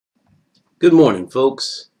Good morning,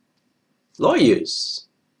 folks. Lawyers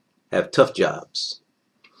have tough jobs.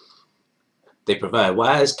 They provide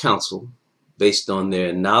wise counsel based on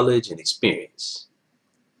their knowledge and experience.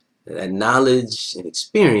 That knowledge and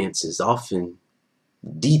experience is often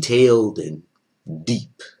detailed and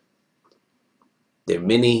deep. There are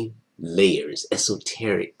many layers,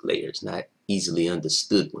 esoteric layers, not easily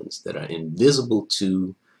understood ones, that are invisible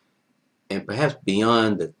to and perhaps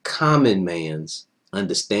beyond the common man's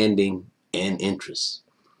understanding and interest.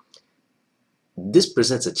 This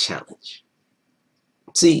presents a challenge.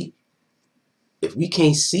 See, if we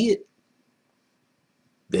can't see it,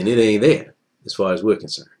 then it ain't there as far as we're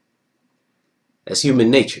concerned. That's human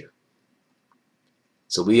nature.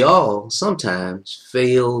 So we all sometimes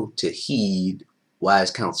fail to heed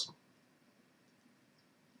wise counsel.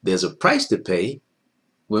 There's a price to pay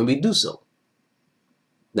when we do so.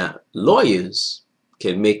 Now, lawyers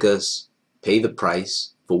can make us pay the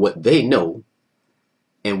price for what they know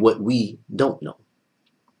and what we don't know.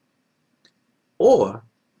 Or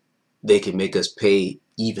they can make us pay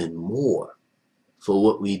even more for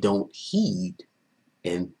what we don't heed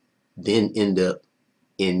and then end up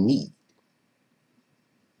in need.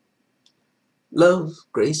 Love,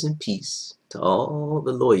 grace, and peace to all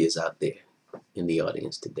the lawyers out there in the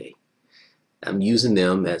audience today. I'm using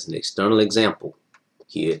them as an external example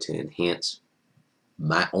here to enhance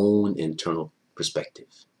my own internal perspective.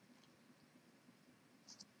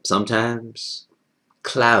 Sometimes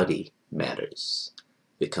cloudy matters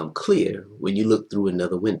become clear when you look through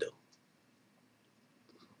another window.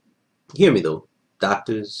 Hear me though,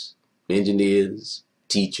 doctors, engineers,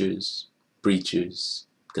 teachers, preachers,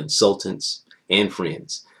 consultants, and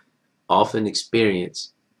friends often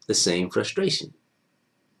experience the same frustration.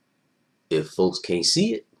 If folks can't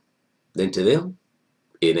see it, then to them,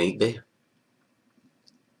 it ain't there.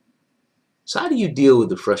 So how do you deal with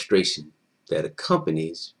the frustration that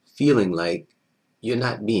accompanies feeling like you're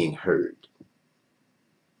not being heard?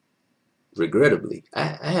 Regrettably,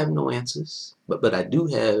 I have no answers, but I do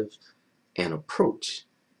have an approach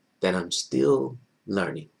that I'm still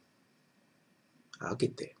learning. I'll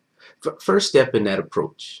get there. First step in that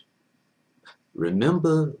approach,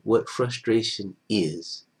 remember what frustration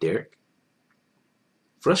is, Derek.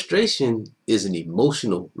 Frustration is an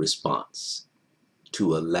emotional response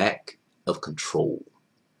to a lack of control.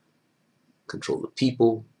 Control of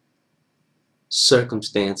people,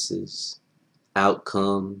 circumstances,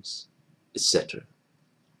 outcomes, etc.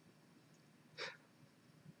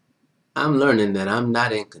 I'm learning that I'm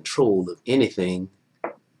not in control of anything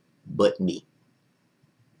but me.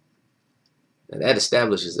 And that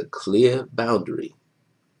establishes a clear boundary,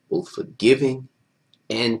 both for giving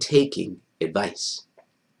and taking advice.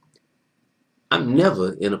 I'm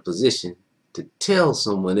never in a position to tell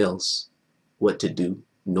someone else what to do,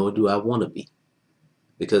 nor do I want to be,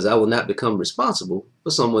 because I will not become responsible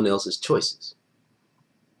for someone else's choices.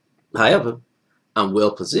 However, I'm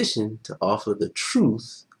well positioned to offer the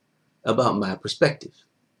truth about my perspective.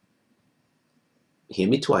 Hear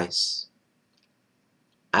me twice.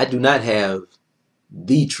 I do not have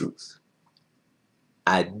the truth.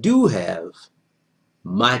 I do have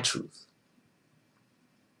my truth.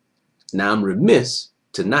 Now, I'm remiss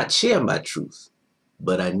to not share my truth,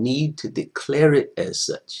 but I need to declare it as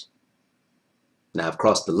such. Now, I've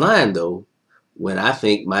crossed the line, though, when I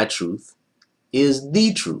think my truth is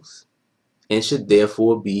the truth and should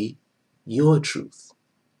therefore be your truth.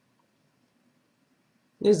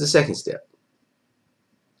 Here's the second step.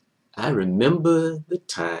 I remember the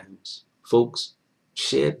times folks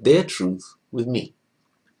shared their truth with me,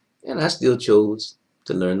 and I still chose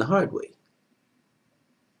to learn the hard way.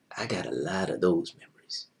 I got a lot of those memories.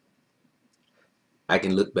 I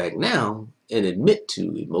can look back now and admit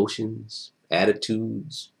to emotions,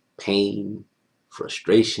 attitudes, pain,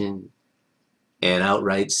 frustration, and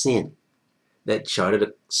outright sin that charted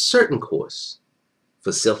a certain course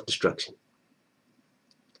for self-destruction.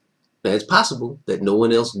 Now, it's possible that no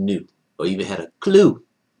one else knew or even had a clue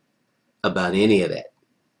about any of that.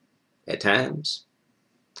 At times,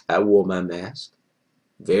 I wore my mask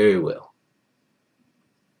very well.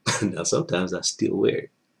 Now, sometimes I still wear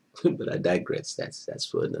it, but I digress. That's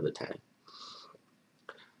for another time.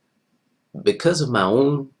 Because of my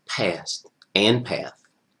own past and path,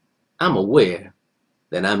 I'm aware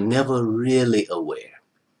that I'm never really aware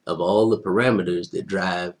of all the parameters that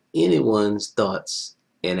drive anyone's thoughts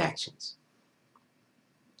and actions.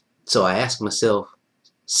 So I ask myself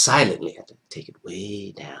silently, I have to take it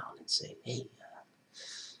way down and say, hey,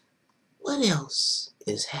 what else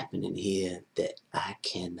is happening here that I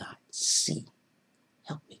cannot see?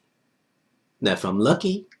 Help me. Now, if I'm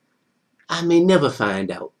lucky, I may never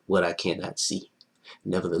find out what I cannot see.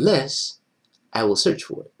 Nevertheless, I will search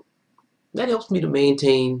for it. That helps me to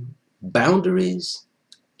maintain boundaries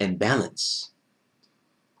and balance.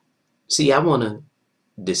 See, I want to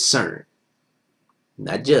discern,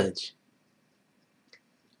 not judge.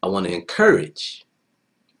 I want to encourage,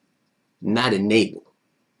 not enable,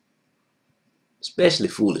 especially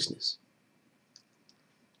foolishness.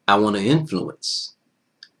 I want to influence,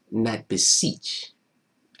 not beseech.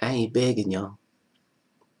 I ain't begging y'all.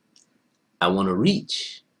 I want to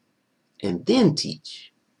reach and then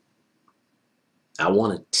teach. I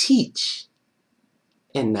want to teach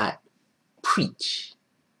and not preach.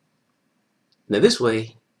 Now this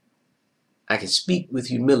way, I can speak with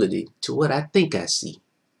humility to what I think I see.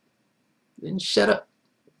 Then shut up,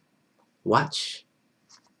 watch,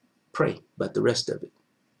 pray about the rest of it.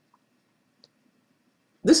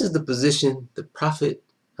 This is the position the prophet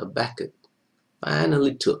Habakkuk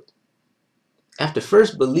finally took. After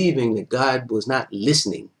first believing that God was not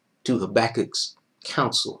listening to Habakkuk's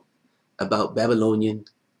counsel about Babylonian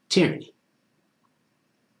tyranny.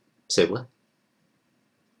 Say what?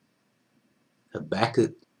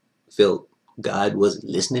 Habakkuk felt God wasn't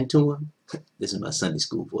listening to him? This is my Sunday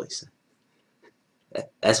school voice.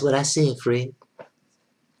 That's what I said, Fred.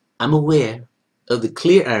 I'm aware of the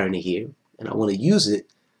clear irony here, and I want to use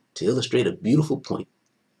it to illustrate a beautiful point.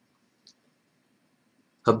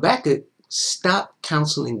 Habakkuk stopped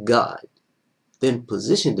counseling God, then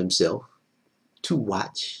positioned himself to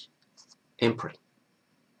watch and pray.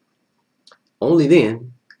 Only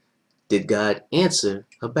then did God answer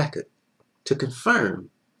Habakkuk to confirm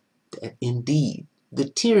that indeed the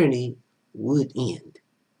tyranny would end,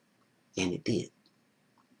 and it did.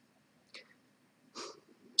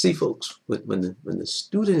 See, folks, when the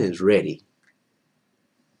student is ready,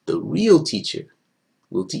 the real teacher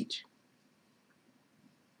will teach.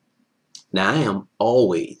 Now, I am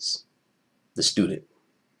always the student.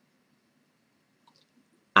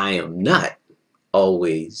 I am not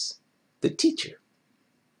always the teacher.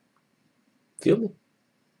 Feel me?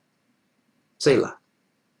 Selah.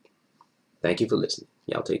 Thank you for listening.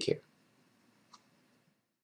 Y'all take care.